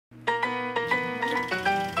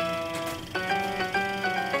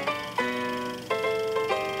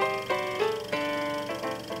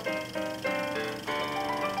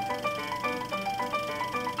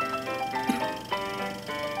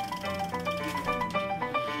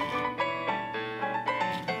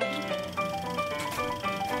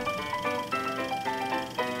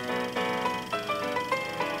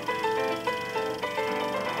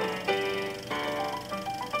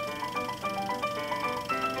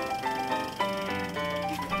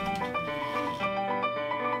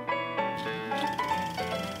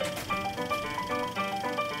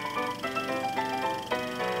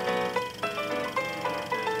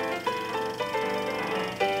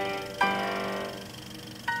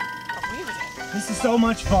This is so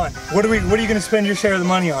much fun. What are you gonna spend your share of the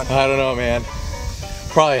money on? I don't know, man.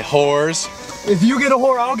 Probably whores. If you get a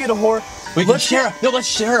whore, I'll get a whore. Let's share a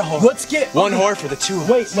whore. Let's get one whore for the two of us.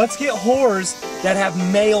 Wait, let's get whores that have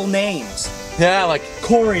male names. Yeah, like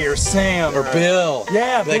Corey or Sam or Bill.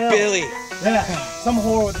 Yeah, like Bill. Billy. Yeah, some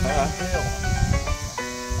whore with the name Bill.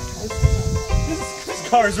 This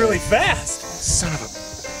car is really fast. Son of a.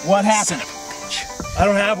 What happened? Son of a bitch. I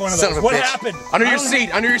don't have one of those. Son of a What bitch. happened? Under your seat.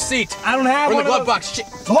 Under your seat. I don't have one in the of glove those. box. Shit.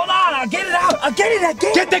 Hold on, I'll get it out. I'll get it.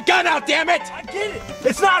 Get the gun out, damn it! I get it.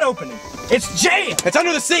 It's not opening. It's jammed. It's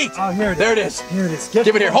under the seat. Oh, here it is. There it is. Here it is. Give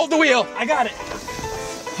it here. Hold the wheel. I got it.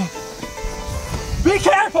 Be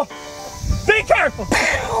careful. Be careful.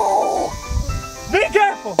 Be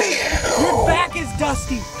careful. Your back is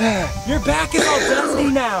dusty. Your back is all dusty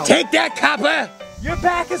now. Take that, copper. Your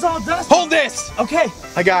back is all dusty. Hold this. Okay.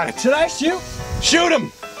 I got it. Should I shoot? Shoot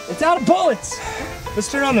him. It's out of bullets. Let's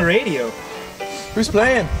turn on the radio. Who's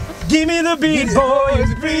playing? Give me the beat,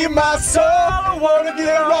 boys, free my soul. I wanna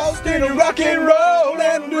get lost in a rock and roll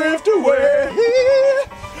and drift away.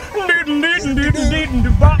 Give me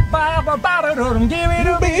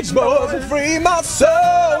the Beach boys and free my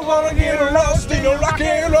soul. Wanna get lost in a rock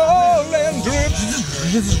and roll and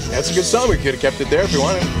drift. That's a good song. We could have kept it there if we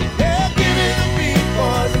wanted. Yeah, give me the beat,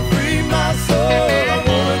 boys, and free my soul.